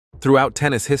Throughout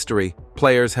tennis history,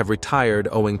 players have retired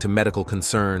owing to medical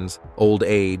concerns, old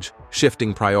age,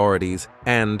 shifting priorities,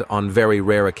 and, on very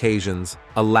rare occasions,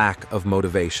 a lack of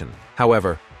motivation.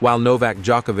 However, while Novak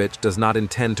Djokovic does not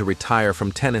intend to retire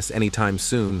from tennis anytime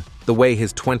soon, the way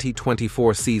his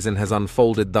 2024 season has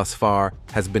unfolded thus far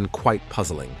has been quite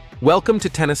puzzling. Welcome to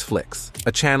Tennis FLIX,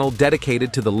 a channel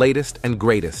dedicated to the latest and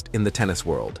greatest in the tennis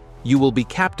world. You will be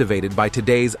captivated by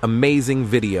today's amazing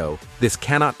video, This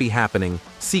Cannot Be Happening,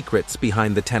 Secrets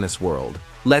Behind the Tennis World.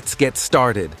 Let's get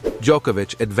started.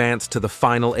 Djokovic advanced to the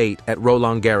final 8 at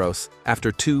Roland Garros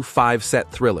after 2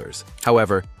 5-set thrillers.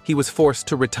 However, he was forced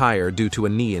to retire due to a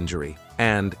knee injury.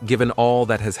 And, given all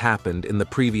that has happened in the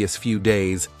previous few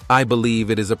days, I believe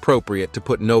it is appropriate to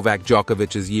put Novak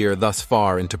Djokovic's year thus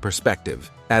far into perspective.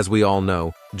 As we all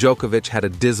know, Djokovic had a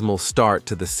dismal start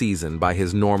to the season by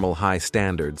his normal high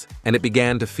standards, and it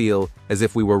began to feel as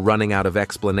if we were running out of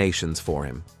explanations for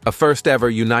him. A first-ever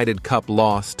United Cup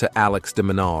loss to Alex de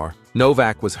Minaur.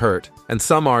 Novak was hurt, and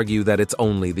some argue that it's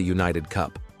only the United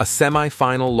Cup. A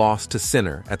semi-final loss to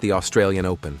Sinner at the Australian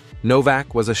Open.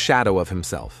 Novak was a shadow of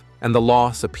himself, and the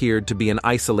loss appeared to be an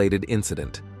isolated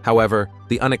incident. However,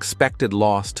 the unexpected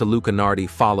loss to Luca Nardi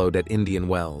followed at Indian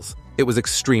Wells. It was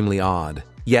extremely odd.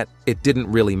 Yet, it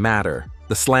didn't really matter.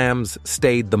 The slams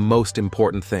stayed the most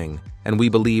important thing, and we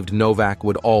believed Novak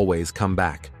would always come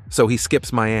back. So he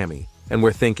skips Miami, and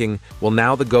we're thinking, well,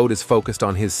 now the GOAT is focused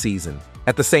on his season.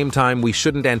 At the same time, we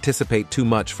shouldn't anticipate too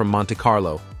much from Monte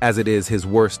Carlo, as it is his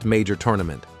worst major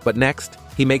tournament. But next,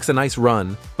 he makes a nice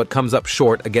run, but comes up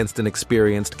short against an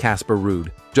experienced Casper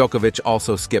Ruud. Djokovic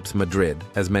also skips Madrid,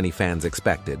 as many fans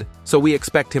expected. So we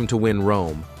expect him to win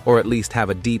Rome, or at least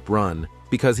have a deep run,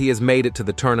 because he has made it to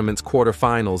the tournament's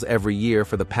quarterfinals every year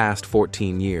for the past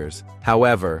 14 years.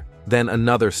 However, then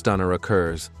another stunner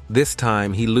occurs. This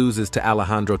time, he loses to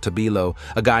Alejandro Tabilo,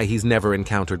 a guy he's never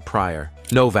encountered prior.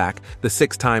 Novak, the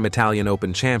 6-time Italian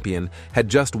Open champion, had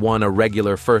just won a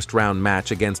regular first-round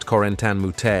match against Corentin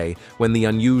Moutet when the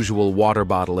unusual water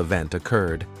bottle event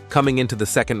occurred. Coming into the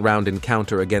second-round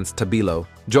encounter against Tabilo,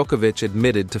 Djokovic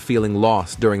admitted to feeling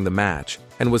lost during the match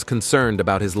and was concerned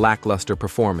about his lackluster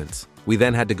performance. We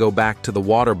then had to go back to the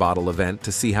water bottle event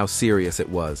to see how serious it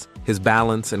was. His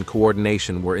balance and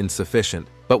coordination were insufficient,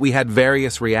 but we had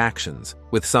various reactions,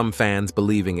 with some fans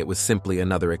believing it was simply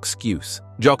another excuse.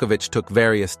 Djokovic took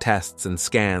various tests and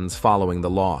scans following the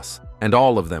loss, and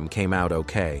all of them came out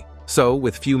okay. So,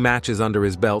 with few matches under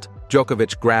his belt,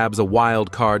 Djokovic grabs a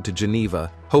wild card to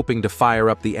Geneva, hoping to fire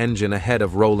up the engine ahead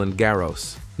of Roland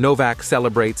Garros. Novak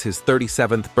celebrates his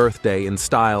 37th birthday in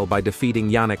style by defeating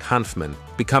Yannick Hanfmann,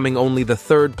 becoming only the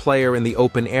 3rd player in the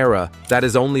Open era that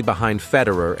is only behind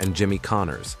Federer and Jimmy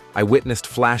Connors. I witnessed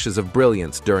flashes of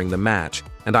brilliance during the match,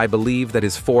 and I believe that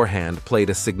his forehand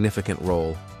played a significant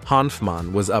role.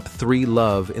 Hanfmann was up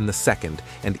 3-love in the second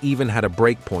and even had a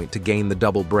break point to gain the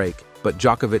double break, but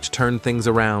Djokovic turned things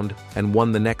around and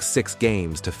won the next 6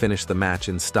 games to finish the match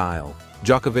in style.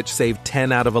 Djokovic saved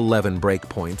 10 out of 11 break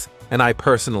points, and I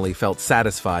personally felt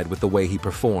satisfied with the way he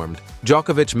performed.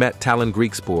 Djokovic met Tallon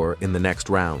Griekspoor in the next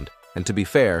round, and to be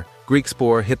fair,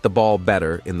 Griekspoor hit the ball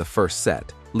better in the first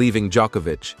set, leaving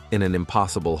Djokovic in an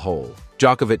impossible hole.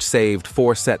 Djokovic saved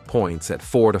 4 set points at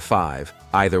 4-5,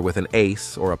 either with an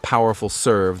ace or a powerful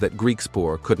serve that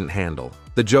Griekspoor couldn't handle.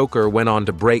 The Joker went on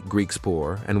to break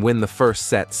Griekspoor and win the first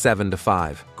set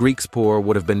 7-5. Griekspoor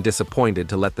would have been disappointed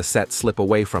to let the set slip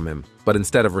away from him, but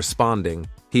instead of responding,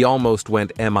 he almost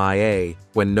went MIA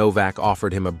when Novak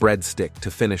offered him a breadstick to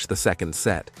finish the second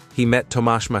set. He met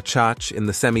Tomasz Machac in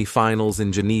the semi-finals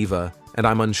in Geneva, and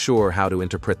I'm unsure how to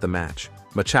interpret the match.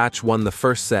 Machac won the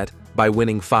first set by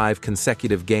winning 5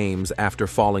 consecutive games after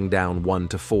falling down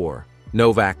 1-4.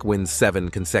 Novak wins 7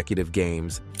 consecutive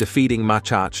games, defeating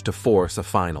Machac to force a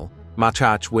final.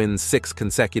 Machac wins 6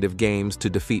 consecutive games to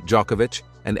defeat Djokovic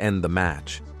and end the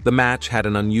match. The match had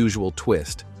an unusual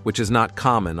twist, which is not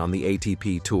common on the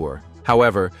ATP Tour.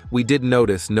 However, we did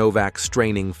notice Novak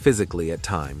straining physically at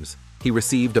times. He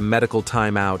received a medical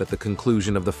timeout at the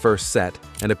conclusion of the first set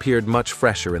and appeared much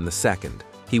fresher in the second.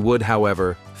 He would,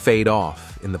 however, fade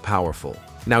off in the powerful.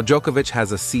 Now, Djokovic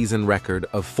has a season record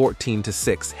of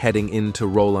 14-6 heading into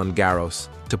Roland Garros.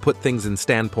 To put things in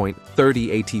standpoint,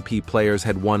 30 ATP players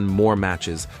had won more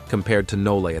matches compared to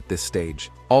Nole at this stage.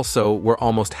 Also, we're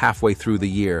almost halfway through the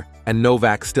year, and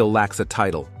Novak still lacks a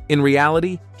title. In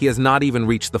reality, he has not even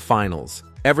reached the finals.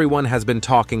 Everyone has been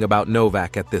talking about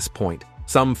Novak at this point.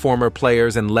 Some former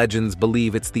players and legends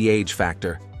believe it's the age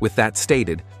factor. With that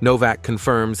stated, Novak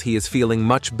confirms he is feeling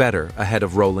much better ahead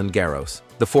of Roland Garros.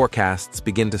 The forecasts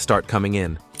begin to start coming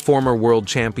in. Former world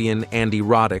champion Andy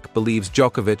Roddick believes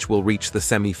Djokovic will reach the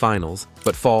semi-finals,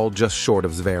 but fall just short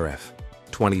of Zverev.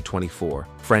 2024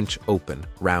 French Open,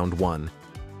 Round 1.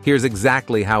 Here's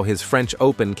exactly how his French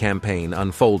Open campaign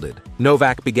unfolded.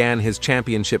 Novak began his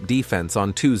championship defense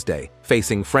on Tuesday,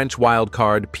 facing French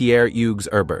wildcard Pierre-Hugues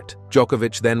Herbert.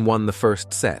 Djokovic then won the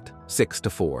first set,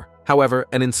 6-4. However,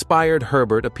 an inspired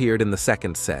Herbert appeared in the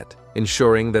second set,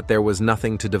 ensuring that there was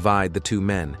nothing to divide the two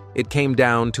men. It came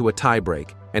down to a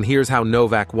tiebreak, and here's how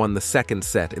Novak won the second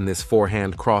set in this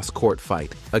forehand cross-court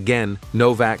fight. Again,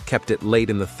 Novak kept it late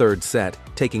in the third set,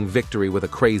 taking victory with a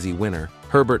crazy winner.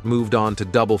 Herbert moved on to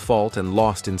double fault and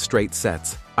lost in straight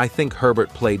sets. I think Herbert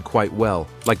played quite well,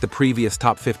 like the previous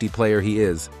top 50 player he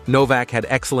is. Novak had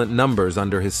excellent numbers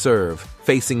under his serve,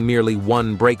 facing merely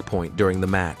one breakpoint during the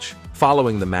match.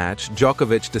 Following the match,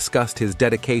 Djokovic discussed his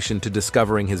dedication to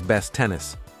discovering his best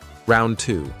tennis. Round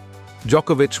 2.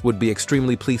 Djokovic would be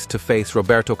extremely pleased to face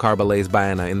Roberto Carballes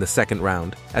Baena in the second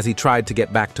round, as he tried to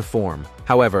get back to form.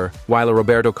 However, while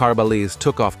Roberto Carballes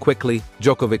took off quickly,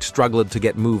 Djokovic struggled to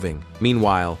get moving.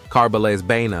 Meanwhile, Carballes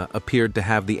Baena appeared to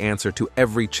have the answer to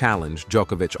every challenge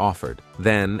Djokovic offered.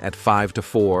 Then, at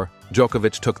 5-4,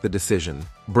 Djokovic took the decision,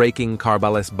 breaking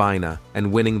Carballes Baena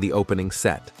and winning the opening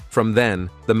set. From then,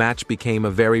 the match became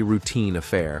a very routine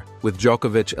affair, with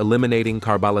Djokovic eliminating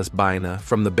Carballes Baena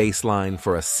from the baseline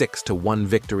for a 6-1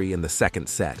 victory in the second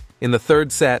set. In the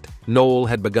third set, Noel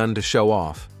had begun to show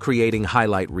off, creating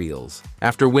highlight reels.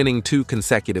 After winning 2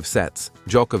 consecutive sets,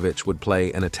 Djokovic would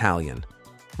play an Italian.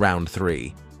 Round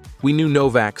 3. We knew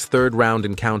Novak's third-round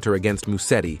encounter against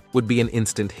Musetti would be an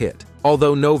instant hit.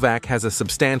 Although Novak has a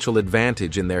substantial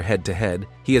advantage in their head-to-head,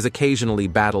 he has occasionally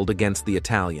battled against the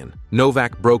Italian.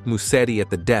 Novak broke Musetti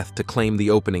at the death to claim the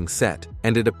opening set,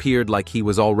 and it appeared like he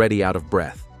was already out of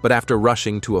breath. But after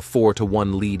rushing to a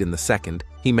 4-1 lead in the second,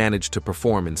 he managed to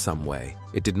perform in some way.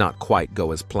 It did not quite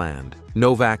go as planned.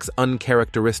 Novak's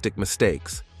uncharacteristic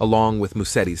mistakes, along with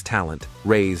Musetti's talent,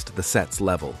 raised the set's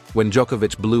level. When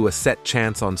Djokovic blew a set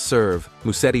chance on serve,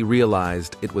 Musetti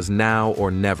realized it was now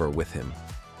or never with him.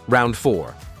 Round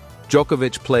 4.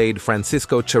 Djokovic played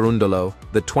Francisco Cerundolo,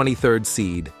 the 23rd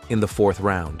seed, in the fourth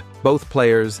round. Both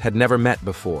players had never met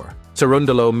before.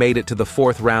 Cerundolo made it to the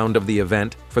fourth round of the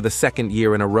event for the second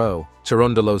year in a row.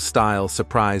 Cerundolo's style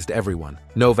surprised everyone.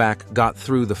 Novak got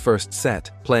through the first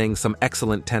set, playing some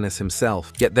excellent tennis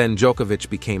himself, yet then Djokovic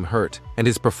became hurt, and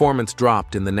his performance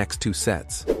dropped in the next 2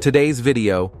 sets. Today's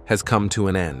video has come to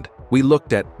an end. We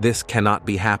looked at This Cannot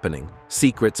Be Happening,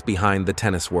 Secrets Behind the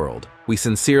Tennis World. We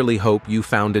sincerely hope you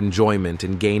found enjoyment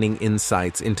in gaining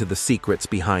insights into the secrets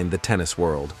behind the tennis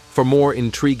world. For more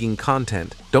intriguing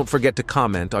content, don't forget to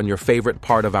comment on your favorite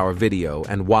part of our video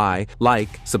and why,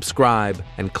 like, subscribe,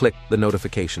 and click the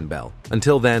notification bell.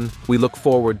 Until then, we look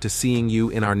forward to seeing you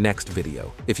in our next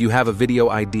video. If you have a video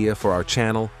idea for our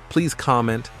channel, please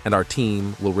comment and our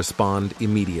team will respond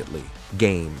immediately.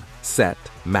 Game, set,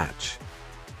 match.